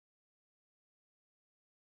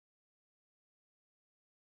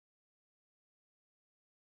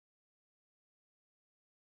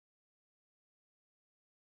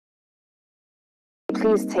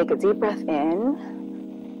please take a deep breath in.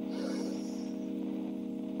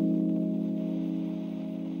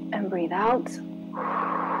 And breathe out.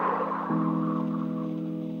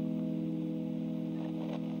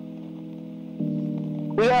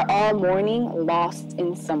 We are all mourning loss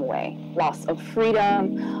in some way. Loss of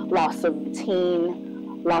freedom, loss of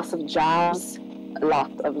routine, loss of jobs, loss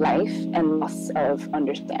of life, and loss of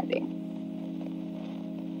understanding.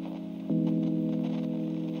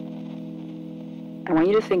 I want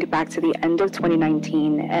you to think back to the end of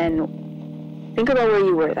 2019 and think about where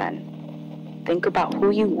you were then. Think about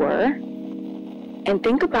who you were and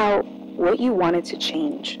think about what you wanted to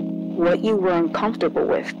change, what you were uncomfortable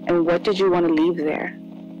with, and what did you want to leave there.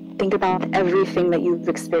 Think about everything that you've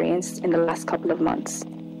experienced in the last couple of months.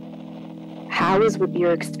 How is what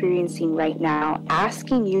you're experiencing right now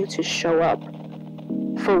asking you to show up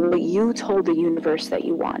for what you told the universe that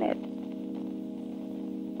you wanted?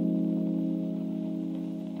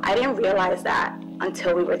 I didn't realize that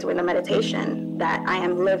until we were doing the meditation, that I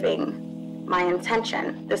am living my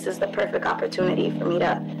intention. This is the perfect opportunity for me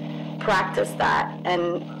to practice that,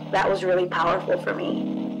 and that was really powerful for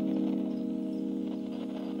me.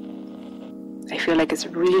 I feel like it's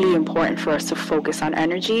really important for us to focus on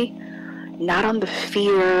energy, not on the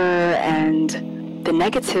fear and the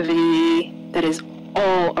negativity that is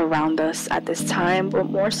all around us at this time, but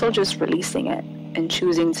more so just releasing it and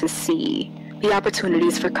choosing to see the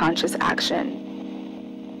opportunities for conscious action.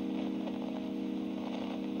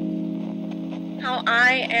 How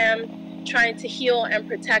I am trying to heal and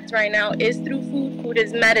protect right now is through food. Food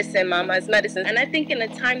is medicine, mama, is medicine. And I think in a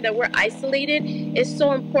time that we're isolated, it's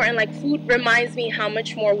so important. Like, food reminds me how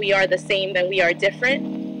much more we are the same than we are different.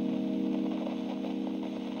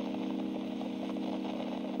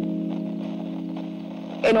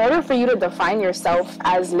 In order for you to define yourself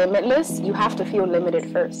as limitless, you have to feel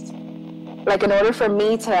limited first. Like, in order for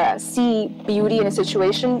me to see beauty in a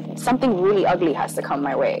situation, something really ugly has to come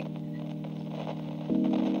my way.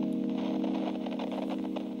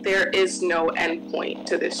 There is no end point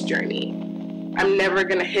to this journey. I'm never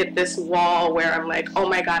gonna hit this wall where I'm like, oh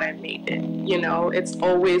my God, I made it. You know, it's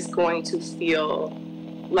always going to feel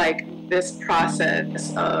like this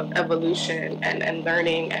process of evolution and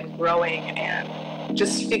learning and growing and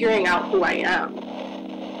just figuring out who I am.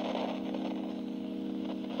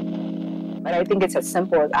 But I think it's as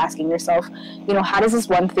simple as asking yourself, you know, how does this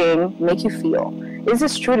one thing make you feel? Is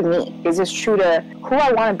this true to me? Is this true to who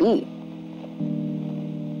I want to be?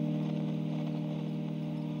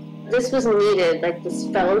 This was needed, like this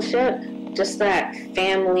fellowship, just that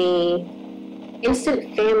family,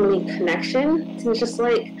 instant family connection. It's just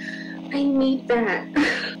like, I need that.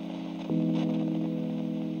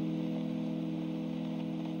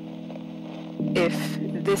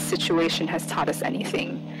 If this situation has taught us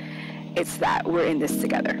anything, it's that we're in this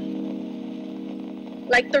together.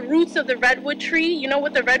 Like the roots of the redwood tree, you know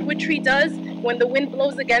what the redwood tree does? When the wind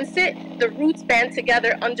blows against it, the roots band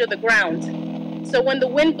together under the ground. So when the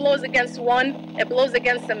wind blows against one, it blows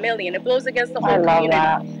against a million. It blows against the whole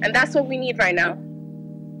community. And that's what we need right now.